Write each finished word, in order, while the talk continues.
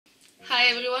Hi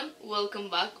everyone, welcome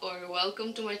back or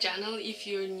welcome to my channel. If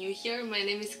you're new here, my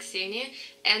name is Ksenia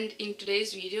and in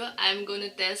today's video I'm gonna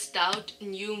test out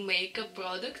new makeup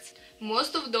products.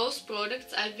 Most of those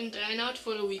products I've been trying out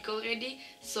for a week already,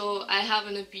 so I have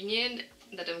an opinion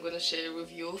that I'm gonna share with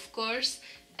you, of course,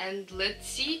 and let's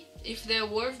see if they're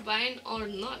worth buying or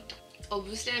not.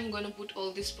 Obviously I'm gonna put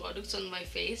all these products on my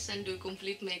face and do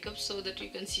complete makeup so that you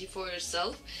can see for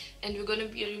yourself, and we're gonna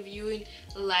be reviewing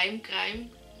Lime Crime,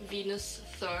 Venus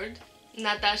 3rd,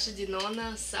 NATASHA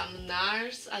Denona, some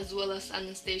NARS, as well as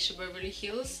Anastasia Beverly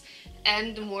Hills,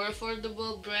 and more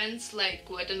affordable brands like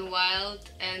Wet n Wild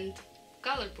and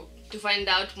Colourpop. To find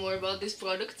out more about these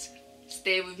products,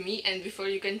 stay with me, and before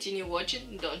you continue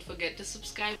watching, don't forget to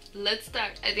subscribe. Let's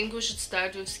start. I think we should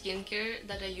start with skincare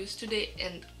that I used today,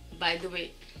 and by the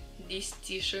way, this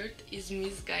t-shirt is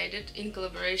Misguided in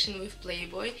collaboration with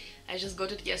Playboy. I just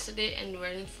got it yesterday and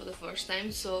wearing it for the first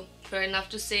time, so fair enough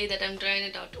to say that I'm trying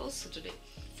it out also today.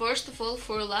 First of all,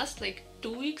 for the last like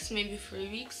 2 weeks, maybe 3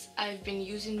 weeks, I've been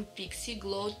using Pixi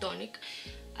Glow Tonic.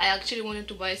 I actually wanted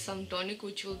to buy some tonic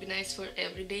which will be nice for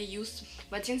everyday use,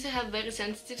 but since I have very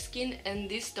sensitive skin and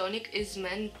this tonic is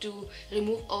meant to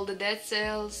remove all the dead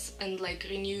cells and like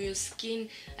renew your skin,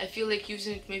 I feel like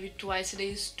using it maybe twice a day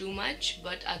is too much,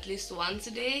 but at least once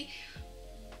a day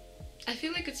I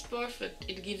feel like it's perfect.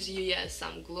 It gives you, yeah,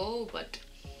 some glow, but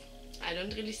I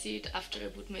don't really see it after I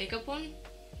put makeup on,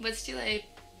 but still I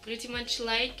pretty much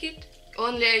like it.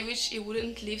 Only I wish it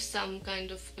wouldn't leave some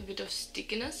kind of a bit of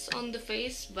stickiness on the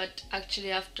face, but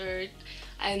actually after it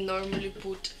I normally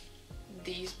put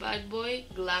these bad boy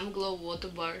Glam Glow water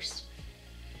bars.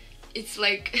 It's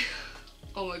like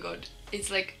oh my god, it's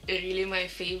like really my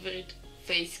favorite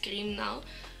face cream now.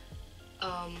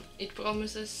 It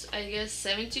promises, I guess,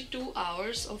 72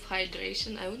 hours of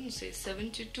hydration. I wouldn't say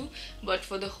 72, but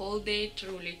for the whole day,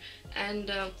 truly. And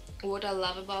what I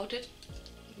love about it,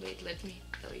 wait, let me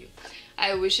tell you,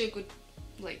 I wish I could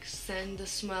like send the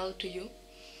smell to you.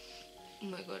 Oh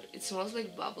my god, it smells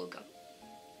like bubblegum.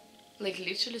 Like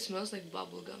literally smells like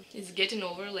bubblegum. It's getting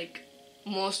over, like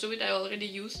most of it I already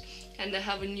used and I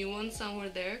have a new one somewhere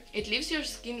there. It leaves your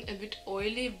skin a bit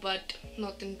oily but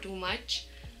not in too much,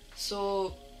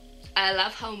 so I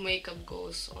love how makeup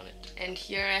goes on it. And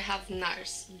here I have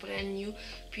NARS, brand new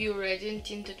Pure Radiant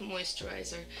Tinted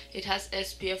Moisturizer. It has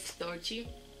SPF 30,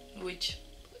 which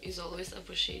is always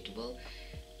appreciable,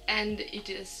 and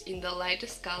it is in the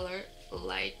lightest color,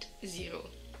 Light 0.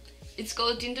 It's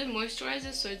called tinted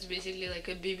moisturizer, so it's basically like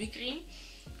a BB cream,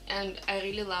 and I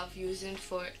really love using it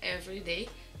for every day.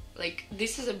 Like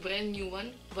this is a brand new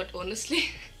one, but honestly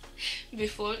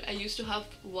before I used to have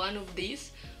one of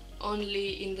these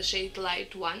only in the shade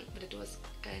Light 1, but it was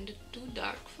kind of too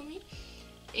dark for me.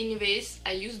 Anyways,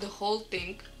 I used the whole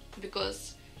thing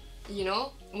because, you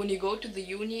know, when you go to the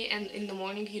uni and in the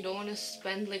morning you don't want to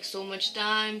spend like so much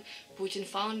time putting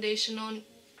foundation on,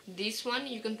 this one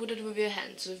you can put it with your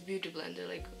hands with beauty blender,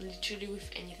 like literally with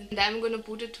anything. And I'm gonna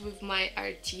put it with my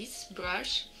Artis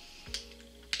brush.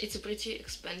 It's a pretty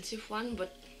expensive one,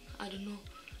 but I don't know,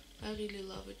 I really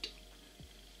love it.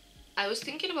 I was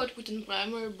thinking about putting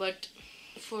primer, but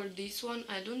for this one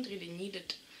I don't really need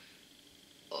it.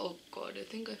 Oh god, I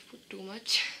think I've put too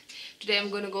much. Today I'm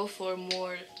gonna go for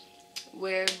more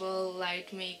wearable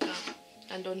light makeup.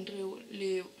 I don't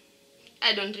really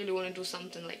want to do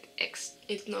something like X.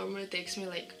 It normally takes me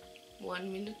like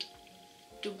 1 minute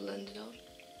to blend it out.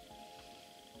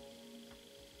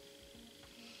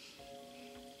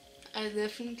 I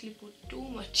definitely put too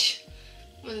much,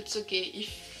 but it's okay.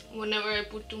 If whenever I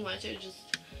put too much, I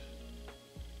just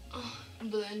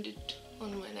blend it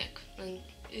on my neck and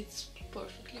it's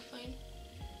perfectly fine.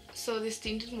 So this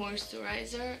tinted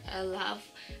moisturizer, I love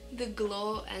the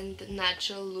glow and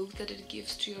natural look that it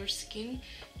gives to your skin,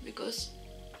 because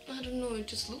I don't know, it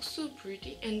just looks so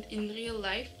pretty, and in real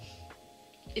life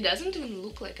it doesn't even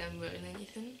look like I'm wearing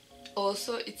anything.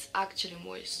 Also, it's actually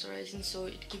moisturizing, so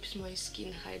it keeps my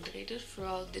skin hydrated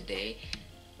throughout the day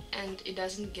and it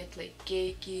doesn't get like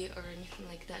cakey or anything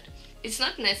like that. It's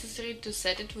not necessary to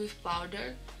set it with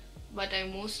powder, but I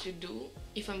mostly do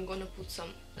if I'm gonna put some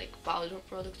like powder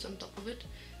products on top of it.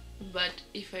 But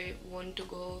if I want to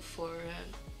go for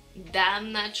a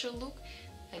damn natural look,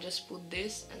 I just put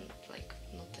this and like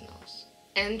nothing else.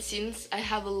 And since I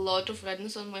have a lot of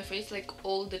redness on my face like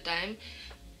all the time,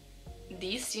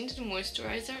 this tinted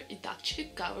moisturizer, it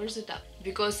actually covers it up,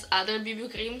 because other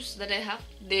BB creams that I have,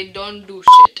 they don't do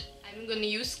shit. I'm gonna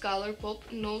use Colourpop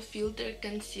No Filter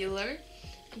Concealer.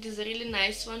 It is a really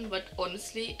nice one, but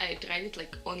honestly I tried it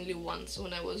like only once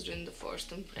when I was doing the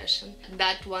first impression.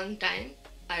 That one time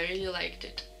I really liked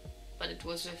it. but it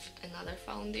was with another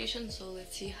foundation, so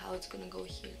let's see how it's gonna go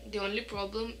here. The only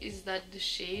problem is that the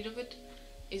shade of it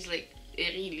is like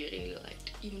really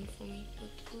light, even for me,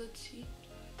 but let's see.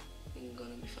 It's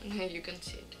gonna be fun. Yeah, you can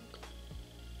see it.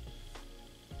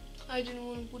 I didn't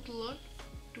want to put a lot,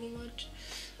 too much.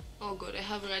 Oh god, I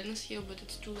have redness here, but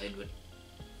it's too light, but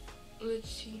let's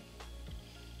see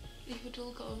if it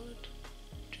will cover it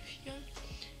to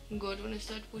here. God, when I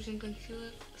start putting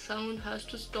concealer, someone has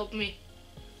to stop me,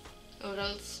 or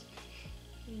else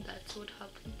that's what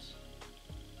happens.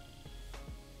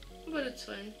 But it's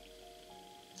fine.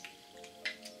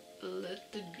 Let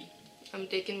it be. I'm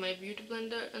taking my beauty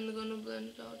blender and gonna blend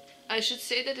it out. I should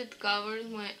say that it covers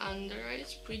my under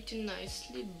eyes pretty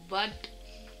nicely, but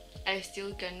I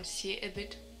still can see a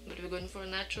bit. But we're going for a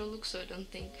natural look, so I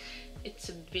don't think it's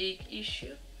a big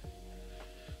issue.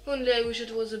 Only I wish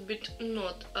it was a bit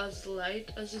not as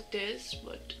light as it is,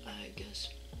 but I guess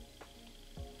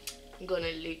I'm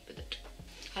gonna live with it.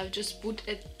 I've just put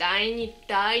a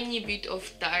tiny bit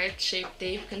of Tarte Shape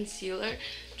Tape concealer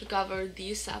to cover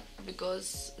this up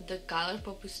because the color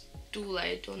pop is too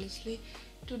light, honestly,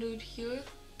 to do it here.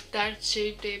 Tarte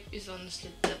Shape Tape is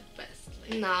honestly the best.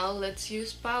 Now let's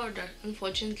use powder.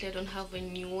 Unfortunately, I don't have a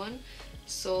new one,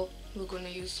 so we're gonna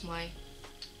use my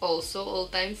also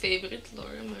all-time favorite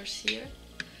Laura Mercier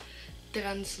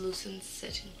translucent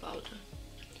setting powder.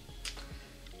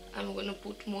 I'm gonna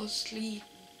put mostly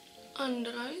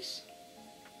under eyes.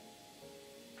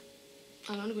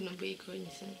 I'm not gonna bake or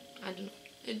anything, I don't know,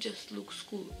 it just looks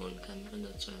cool on camera,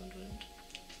 that's why I'm doing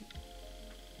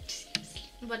it. Seriously.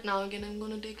 But now again I'm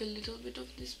gonna take a little bit of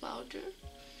this powder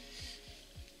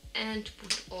and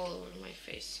put all over my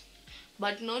face,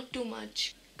 but not too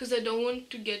much, because I don't want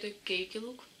to get a cakey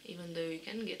look, even though you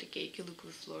can get a cakey look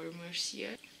with Laura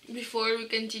Mercier. Before we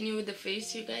continue with the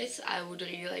face, you guys, I would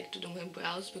really like to do my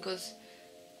brows because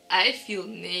I feel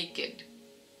naked,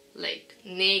 like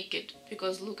naked,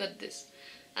 because look at this.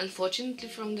 Unfortunately,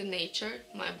 from the nature,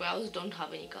 my brows don't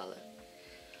have any color.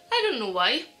 I don't know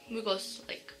why, because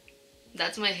like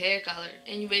that's my hair color.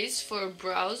 Anyways, for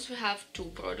brows we have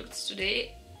two products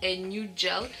today. A new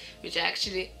gel, which I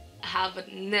actually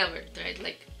haven't never tried,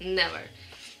 like never.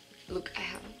 Look, I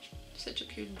have such a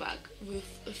cute bag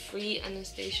with a free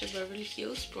Anastasia Beverly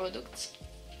Hills products.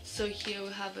 So here we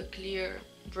have a clear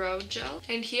brow gel,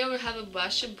 and here we have a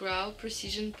Blush Brow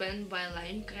Precision Pen by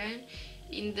Lime Crime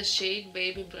in the shade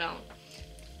Baby Brown.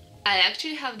 I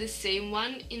actually have the same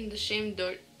one in the shade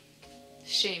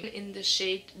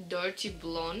Dirty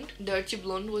Blonde. Dirty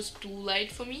Blonde was too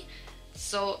light for me,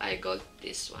 so I got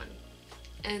this one.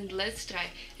 And let's try.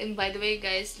 And by the way,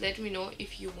 guys, let me know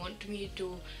if you want me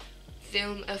to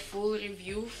film a full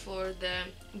review for the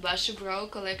Blush Brow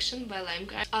collection by Lime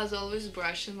Crime. As always,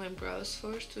 brushing my brows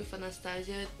first with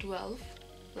Anastasia 12,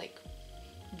 like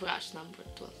brush number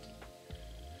 12.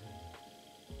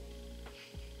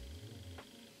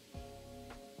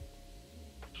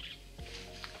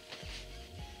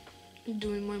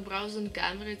 Doing my brows on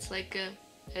camera, it's like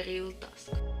a real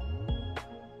task.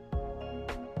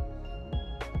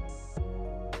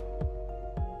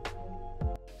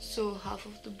 So half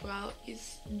of the brow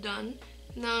is done.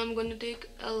 Now I'm gonna take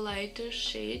a lighter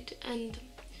shade and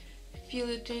fill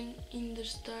it in the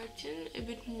starting a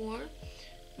bit more,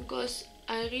 because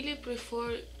I really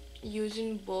prefer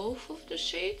using both of the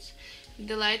shades,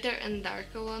 the lighter and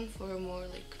darker one, for a more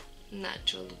like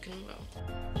natural looking brow.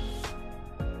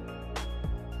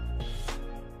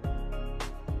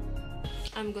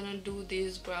 I'm gonna do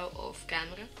this brow off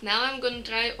camera. Now I'm gonna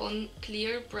try on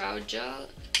clear brow gel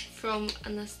from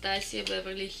Anastasia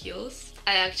Beverly Hills.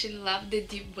 I actually love the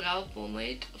deep brow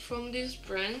pomade from this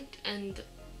brand, and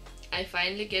I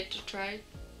finally get to try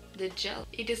the gel.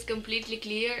 It is completely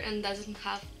clear and doesn't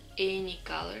have any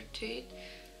color to it,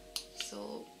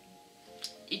 so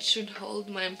it should hold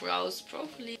my brows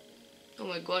properly. Oh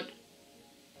my god,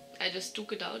 I just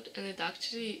took it out and it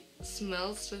actually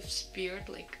smells with spirit,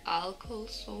 like alcohol,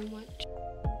 so much.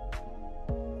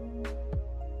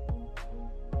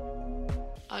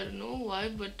 I don't know why,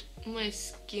 but my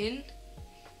skin,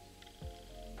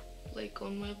 like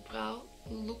on my brow,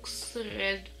 looks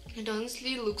red. It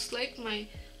honestly looks like my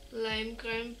Lime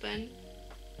Crime pen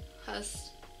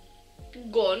has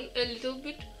gone a little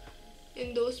bit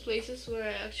in those places where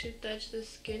I actually touch the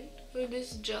skin with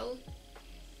this gel.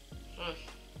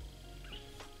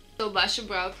 So Blush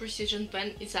Brow Precision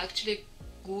Pen is actually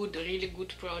good, really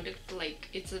good product. Like,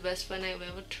 it's the best pen I've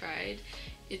ever tried.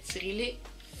 It's really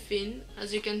thin,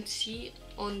 as you can see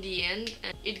on the end,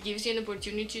 and it gives you an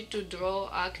opportunity to draw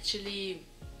actually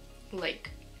like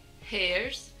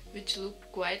hairs which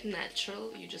look quite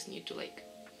natural. You just need to like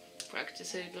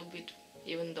practice a little bit,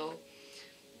 even though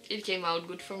it came out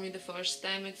good for me the first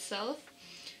time itself.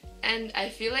 And I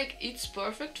feel like it's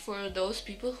perfect for those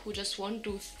people who just want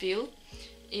to fill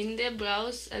in their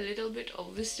brows a little bit.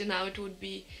 Obviously now it would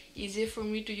be easier for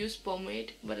me to use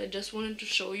pomade, but I just wanted to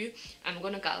show you. I'm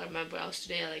gonna color my brows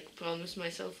today. I like promised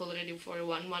myself already for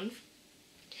 1 month.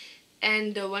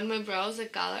 And when my brows are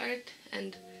colored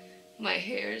and my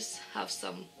hairs have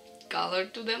some color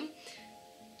to them,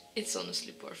 it's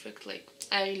honestly perfect. Like,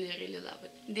 I really love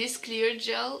it. This clear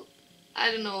gel,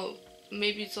 I don't know,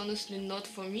 maybe it's honestly not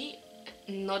for me,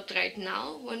 not right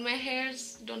now when my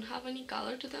hairs don't have any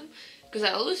color to them, because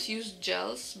I always use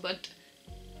gels, but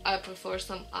I prefer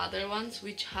some other ones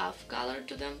which have color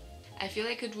to them. I feel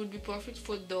like it would be perfect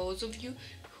for those of you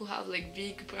who have like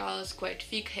big brows, quite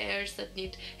thick hairs that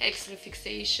need extra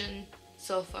fixation.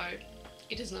 So far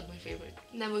it is not my favorite.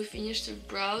 Now we finished with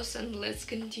brows and let's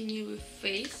continue with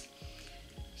face.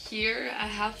 Here I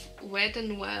have Wet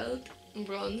n Wild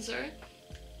bronzer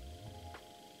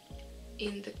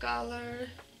in the color,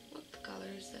 what color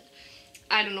is that?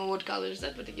 I don't know what color is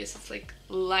that, but I guess it's like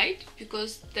light,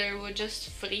 because there were just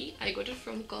 3. I got it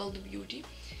from Cold Beauty.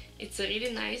 It's a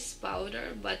really nice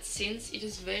powder, but since it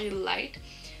is very light,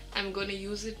 I'm gonna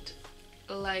use it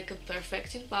like a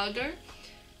perfecting powder,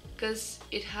 because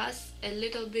it has a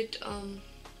little bit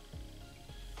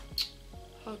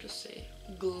how to say,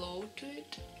 glow to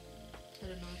it. I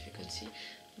don't know if you can see,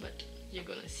 but you're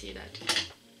gonna see that.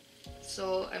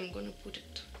 So I'm gonna put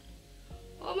it,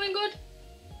 oh my god,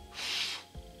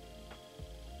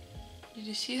 did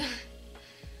you see that?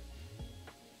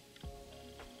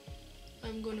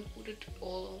 I'm gonna put it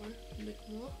all over a bit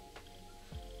more,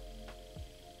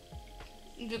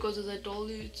 because as I told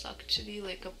you, it's actually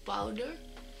like a powder,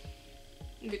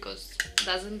 because it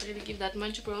doesn't really give that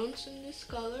much bronze in this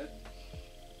color,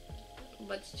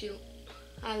 but still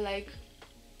I like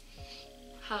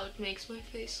how it makes my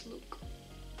face look.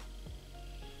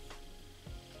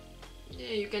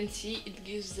 Yeah, you can see it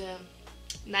gives a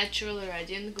natural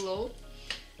radiant glow.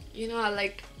 You know, I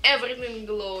like everything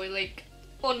glowy, like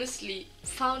honestly,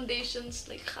 foundations,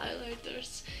 like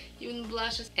highlighters, even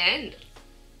blushes. And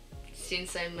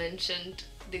since I mentioned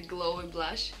the glowy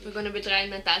blush, we're gonna be trying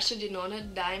NATASHA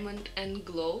DENONA Diamond and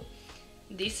Glow.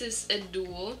 This is a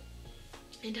duo.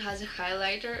 It has a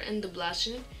highlighter and the blush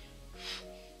in it,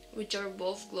 which are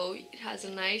both glowy. It has a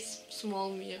nice small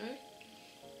mirror,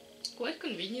 quite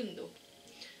convenient though.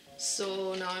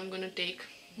 So now I'm gonna take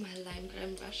my lime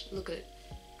grime brush. Look at it.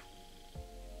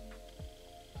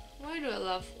 Why do I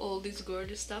love all this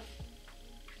girly stuff?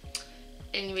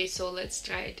 Anyway, so let's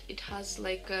try it. It has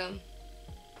like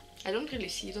I don't really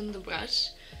see it on the brush,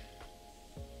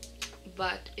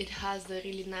 but it has a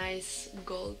really nice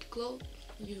gold glow.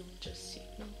 You'll just see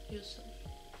it now yourself.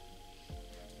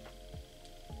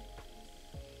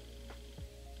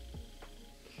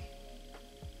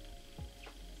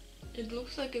 It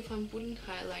looks like if I'm putting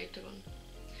highlighter on.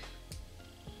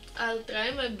 I'll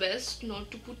try my best not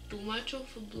to put too much of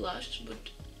a blush, but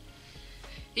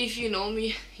if you know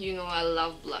me, you know I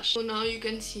love blush. So now you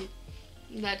can see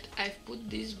that I've put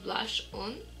this blush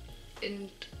on, and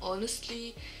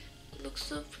honestly it looks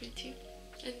so pretty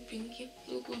and pinky.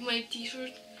 Look, with my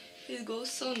t-shirt it goes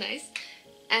so nice,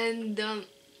 and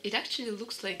it actually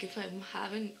looks like if I'm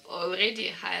having already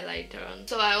a highlighter on.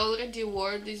 So I already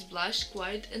wore this blush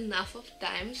quite enough of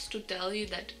times to tell you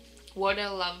that what I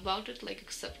love about it, like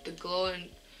except the glow and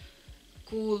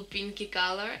cool pinky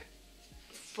color.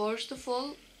 First of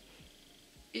all,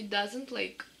 it doesn't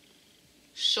like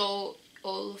show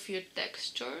all of your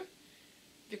texture,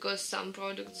 because some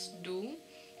products do,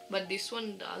 but this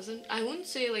one doesn't. I wouldn't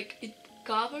say like it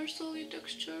covers all your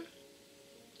texture.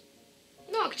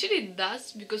 No, actually it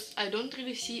does, because I don't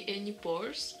really see any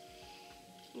pores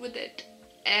with it.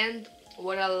 And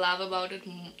what I love about it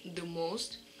the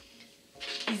most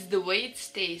is the way it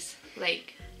stays.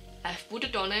 Like, I've put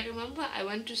it on, I remember I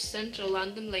went to central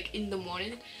London like in the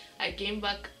morning, I came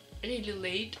back really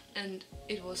late and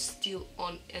it was still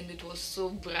on, and it was so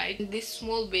bright. This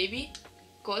small baby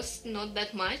costs not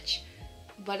that much,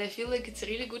 but I feel like it's a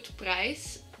really good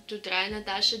price to try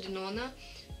NATASHA DENONA,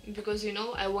 because you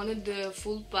know I wanted the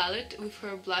full palette with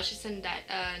her blushes and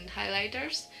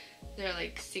highlighters. There are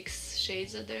like 6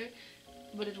 shades are there,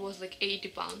 but it was like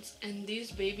 £80, and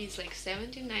this baby is like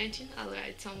 17, 19. I'll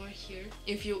write somewhere here.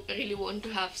 If you really want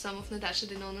to have some of NATASHA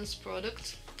DENONA's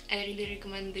products, I really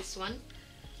recommend this one.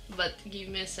 But give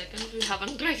me a second, we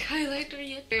haven't tried highlighter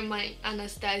yet. Here my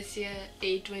Anastasia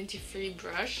A23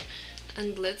 brush.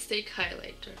 And let's take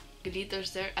highlighter.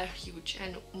 Glitters there are huge,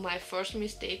 and my first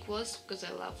mistake was, because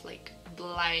I love like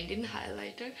blinding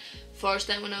highlighter, first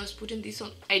time when I was putting this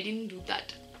on, I didn't do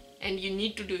that. And you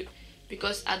need to do it,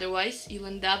 because otherwise you'll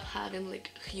end up having like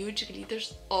huge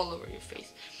glitters all over your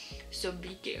face. So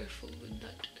be careful with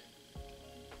that.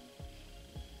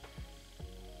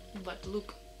 But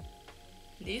look,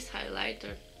 this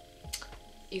highlighter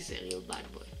is a real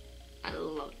bad boy. I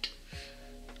love it.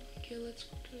 Okay, let's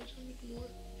put a little bit more.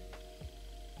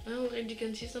 I already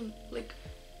can see some like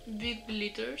big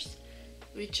glitters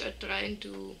which are trying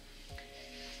to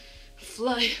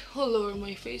fly all over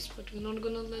my face, but we're not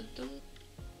gonna let them.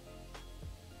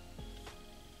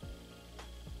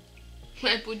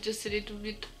 I put just a little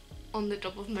bit on the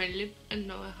top of my lip, and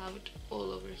now I have it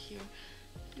all over here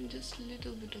and just a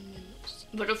little bit on my nose.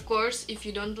 But of course, if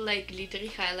you don't like glittery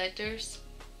highlighters,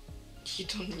 you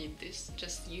don't need this.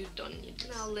 Just you don't need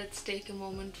this. Now let's take a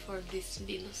moment for this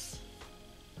Venus.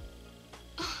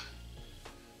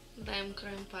 Lime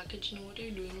crime packaging, what are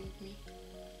you doing with me?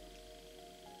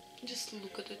 Just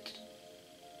look at it.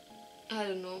 I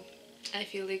don't know. I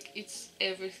feel like it's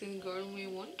everything girl may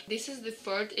want. This is the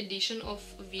third edition of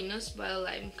Venus by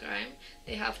Lime Crime.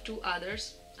 They have two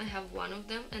others. I have one of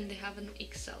them and they have an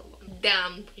XL one.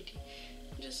 Damn pretty.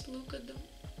 Just look at them.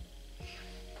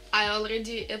 I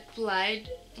already applied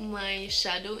my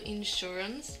Shadow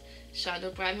Insurance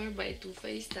Shadow Primer by Too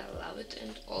Faced. I love it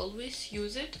and always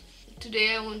use it.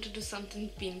 Today I want to do something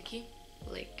pinky.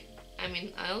 Like, I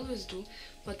mean, I always do,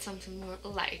 but something more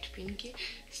light pinky.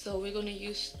 So we're gonna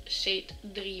use shade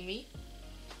Dreamy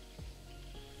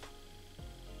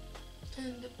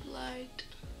and apply it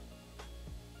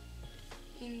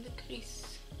in the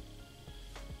crease.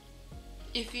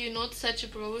 If you're not such a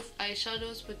pro with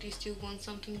eyeshadows but you still want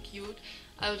something cute,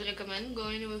 I would recommend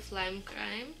going with Lime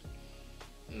Crime.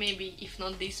 Maybe if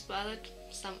not this palette,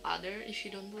 some other if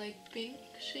you don't like pink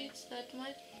shades that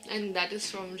much. And that is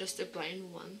from just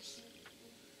applying once.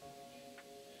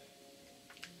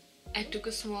 I took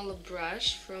a smaller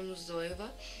brush from Zoeva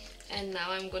and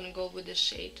now I'm gonna go with the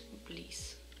shade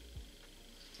Bliss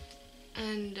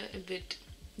and a bit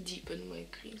deepen my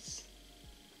crease.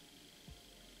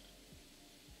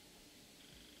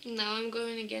 Now I'm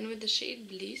going again with the shade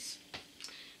Bliss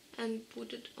and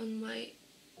put it on my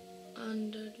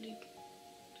underlid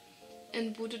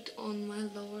and put it on my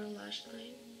lower lash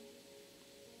line.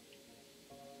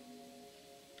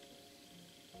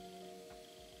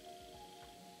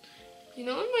 You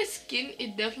know, on my skin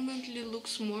it definitely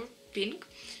looks more pink,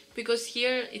 because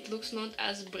here it looks not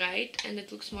as bright and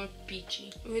it looks more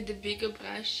peachy. With the bigger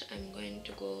brush I'm going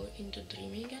to go into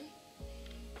Dreamy again.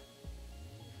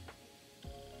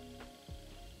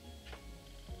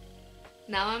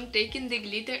 Now I'm taking the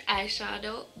glitter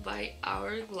eyeshadow by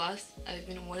Hourglass. I've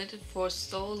been wanting it for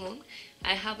so long.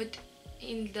 I have it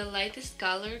in the lightest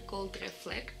color called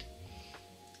Reflect.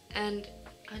 And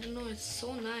I don't know, it's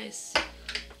so nice. I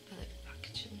like the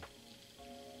packaging.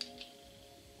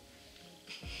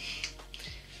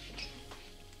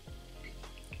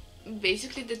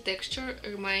 Basically the texture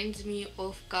reminds me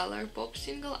of ColourPop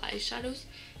single eyeshadows,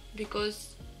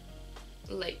 because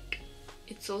like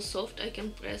it's so soft, I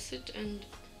can press it and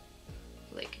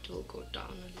like it will go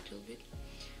down a little bit.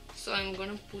 So I'm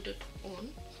gonna put it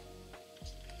on.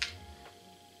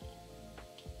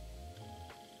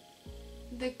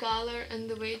 The color and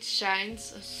the way it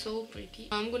shines are so pretty.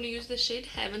 I'm gonna use the shade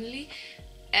Heavenly,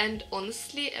 and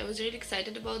honestly I was really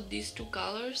excited about these two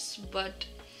colors, but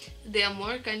they are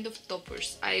more kind of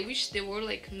toppers. I wish they were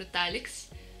like metallics,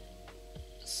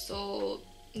 so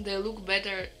they look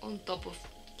better on top of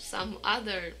some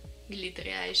other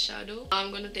glittery eyeshadow.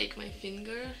 I'm gonna take my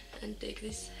finger and take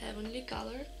this Heavenly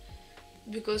color,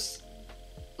 because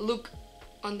look,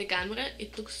 on the camera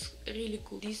it looks really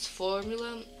cool. This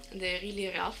formula, they're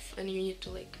really rough and you need to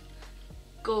like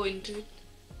go into it,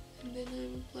 and then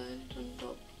I'm applying it on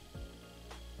top.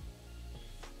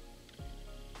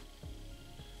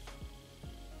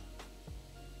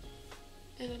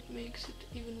 And it makes it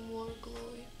even more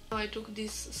glowy. Now I took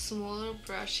this smaller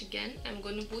brush again. I'm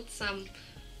gonna put some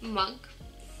MAC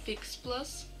Fix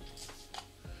Plus.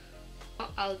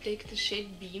 I'll take the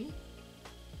shade Beam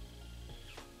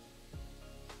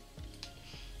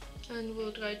and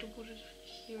we'll try to put it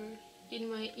here in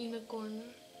my inner corner.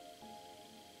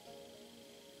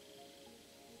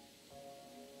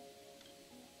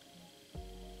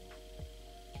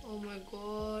 Oh my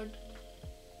god,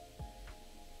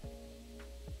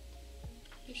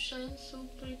 it shines so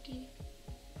pretty.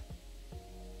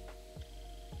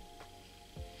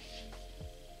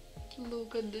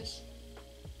 Look at this.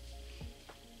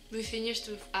 we finished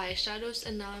with eyeshadows,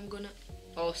 and now I'm gonna...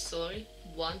 Oh, sorry,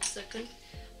 1 second.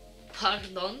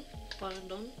 Pardon.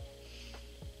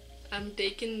 I'm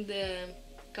taking the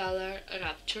color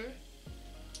Rapture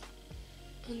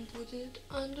and put it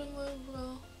under my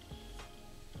brow.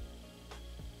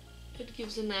 It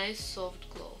gives a nice soft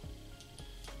glow.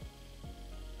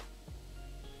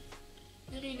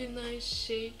 A really nice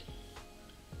shade,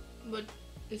 but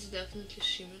it's definitely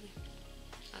shimmery.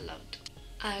 I love it.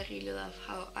 I really love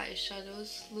how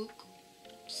eyeshadows look,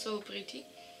 so pretty.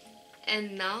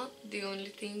 And now the only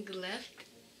thing left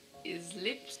is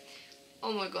lips.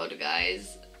 Oh my god,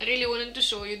 guys, I really wanted to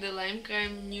show you the Lime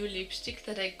Crime new lipstick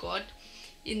that I got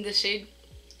in the shade.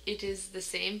 It is the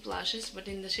same blushes, but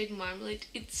in the shade Marmalade.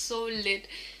 It's so lit.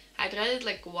 I tried it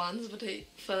like once, but I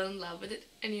fell in love with it.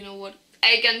 And you know what?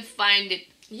 I can find it.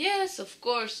 Yes, of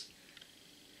course.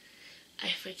 I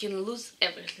freaking lose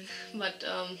everything. But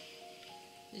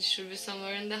it should be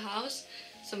somewhere in the house.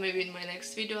 So maybe in my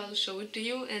next video I'll show it to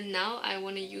you. And now I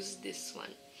want to use this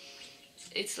one.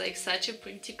 It's like such a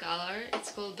pretty color.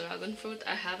 It's called Dragon Fruit.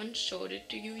 I haven't showed it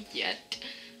to you yet.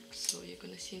 So you're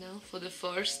gonna see now for the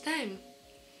first time.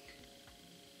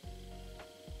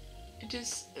 It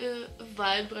is a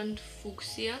vibrant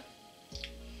fuchsia.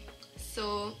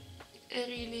 So a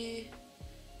really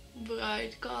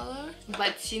bright color.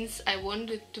 But since I want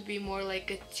it to be more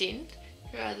like a tint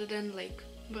rather than like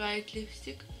bright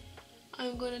lipstick,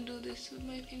 I'm gonna do this with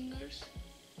my fingers.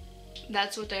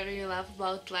 That's what I really love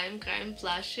about Lime Crime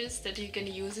blushes, that you can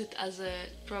use it as a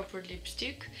proper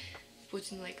lipstick,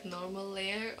 put in like normal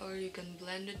layer, or you can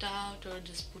blend it out or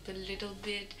just put a little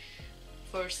bit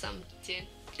for some tint.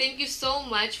 Thank you so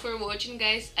much for watching,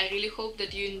 guys. I really hope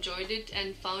that you enjoyed it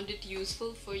and found it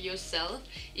useful for yourself.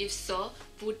 If so,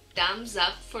 put thumbs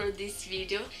up for this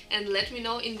video and let me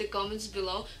know in the comments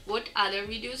below what other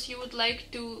videos you would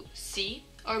like to see,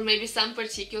 or maybe some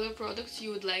particular products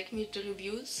you would like me to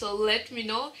review. So let me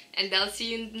know, and I'll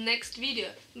see you in the next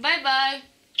video. Bye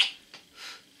bye!